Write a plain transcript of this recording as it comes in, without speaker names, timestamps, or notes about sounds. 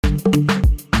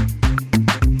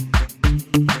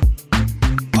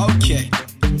Okay.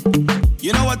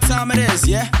 You know what time it is,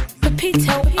 yeah?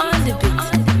 Pepito on the beat.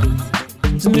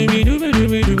 Oh,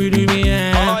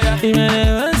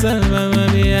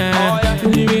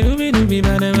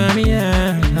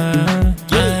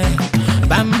 yeah.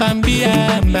 Bam bam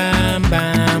bia, bam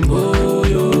bam oh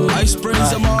yo. I spring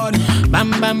some money.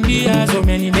 Bam bam bia, so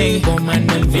many men come and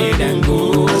then fade and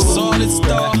go.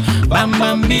 Solidstar. Bam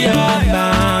bam bia,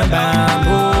 bam bam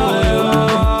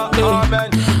oh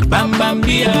yo. Bam bam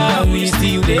bia, we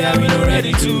still there, we not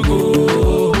ready to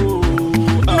go.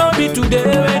 No be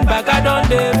today when back I done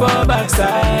there for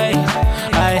backside.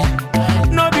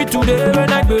 No be today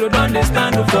when I go down the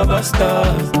stand up for bus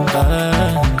stop.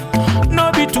 No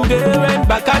be today when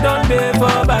back I done there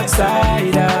for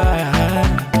backside.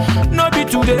 No be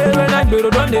today when I go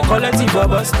down the collective for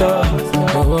bus stop.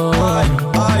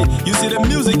 Aye, you see the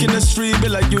music in the street be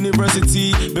like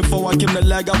university. Before I came the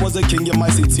lag, I was a king in my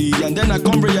city. And then I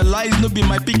come realize no be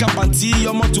my pick up and tea.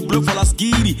 I'm out to blow for la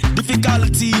skiddy.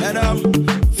 Difficulty. And I'm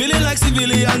feeling like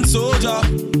civilian soldier.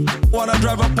 Wanna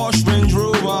drive a Porsche Range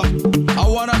Rover. I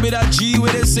wanna be that G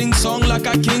where they sing song like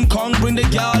a King Kong. Bring the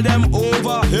girl them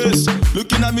over. Yes.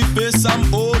 Looking at me face,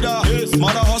 I'm older. Yes.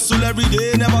 Man, I hustle every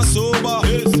day, never sober.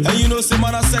 Yes. And you know, say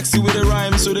man, I sexy with the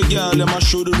rhyme. So the girl, them I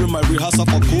show the room, I rehearsal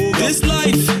for cover. This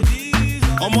life,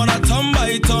 I'm on a turn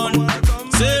by turn.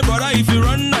 Say, brother, if you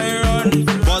run, I run.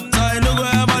 But I no go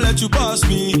ever let you pass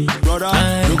me, brother.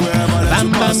 No go ever let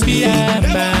you pass me.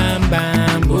 Bam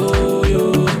bam oh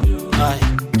yo.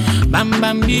 Bam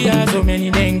bam bia, so many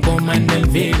men come and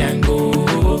then fade and go.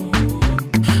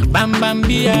 Bam bam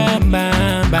bia,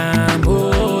 bam bam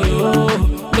oh yo.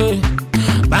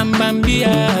 Bam bam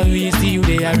bia, we still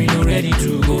there, we not ready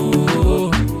to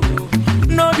go.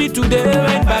 No be today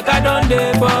when back I done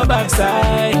there for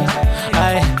backside.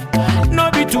 No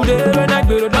be today when I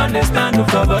go down the stand up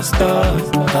for bus stop.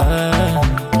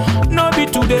 No be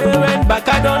today when back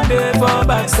I done there for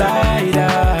backside.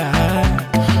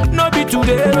 No be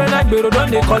today when I go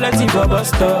down the collective for bus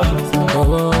stop.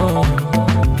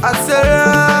 I say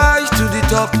rise to the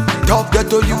top. Top get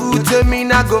to you, tell me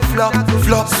not go flop.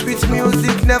 Flop, sweet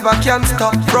music never can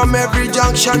stop. From every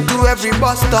junction to every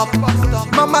bus stop.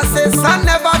 Mama says I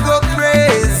never go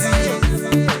crazy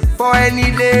for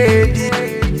any lady.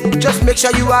 Just make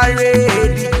sure you are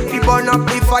ready. We burn up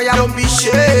the fire, don't be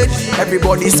shady.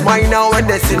 Everybody smile now when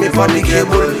they see me on the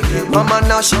cable. Mama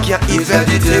now she can't eat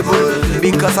vegetable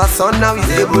because her son now is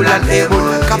able and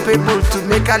able, capable to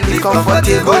make her live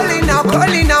comfortable. Calling now,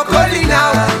 calling now, calling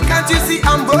now. Can't you see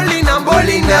I'm bowling now.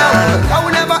 I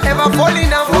will never ever falling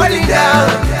down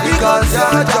because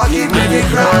you're talking me the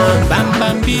ground. Bam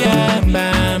bam bia,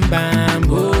 bam bam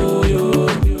oh yo.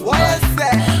 What you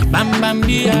say? Bam bam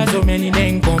bia, so many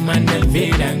men come and then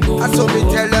fade and go. I saw me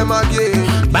tell them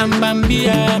again. Bam bam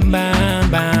bia, bam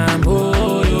bam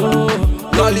oh yo.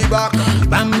 Dolly back.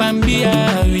 Bam bam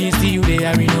bia, we still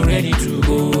there, we not ready to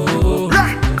go.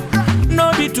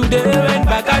 No be today when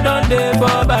back I done there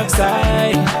for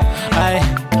backside.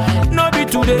 No be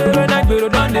today when I go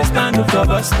down the stand up for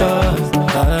bus stop.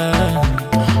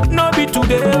 No be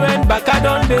today when back I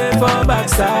done there for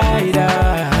backside.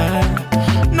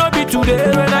 No be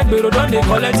today when I go down the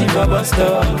collective for bus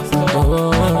stop.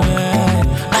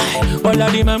 All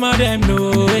of the mama them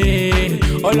know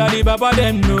it. All of the papa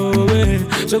them know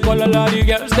it. So call all of the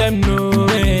girls them know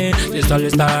it. The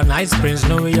Solidstar and Ice Prince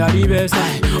know we are the best.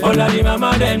 All of the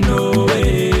mama them know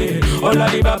it. All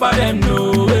of the papa them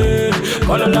know it.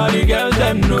 Call all of the girls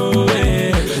them know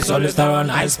it. The Solidstar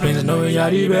and Ice Prince know we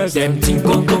are the best. Them think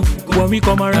conco. When we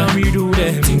come around we do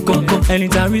them think conco.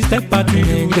 Anytime we step out we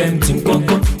make them think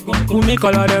conco. We make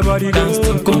all of their body dance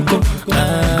think conco.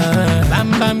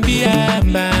 Bam bam bia,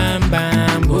 bam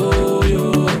bam oh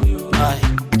yo.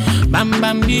 Bam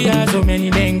bam bia, so many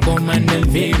men come and then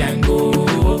fade and go.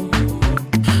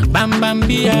 Bam bam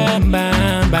bia,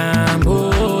 bam bam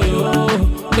oh yo.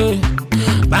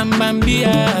 Bam bam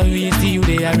bia, we still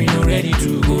there, we not ready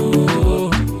to go.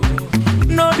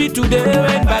 No be today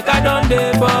when back I done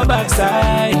there for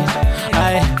backside.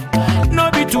 No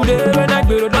be today when I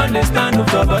go down the stand up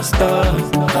for bus stop.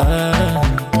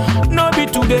 No be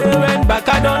today when back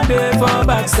I done there for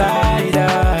backside.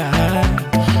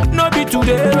 No be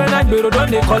today when I go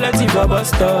down the collective for bus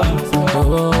stop.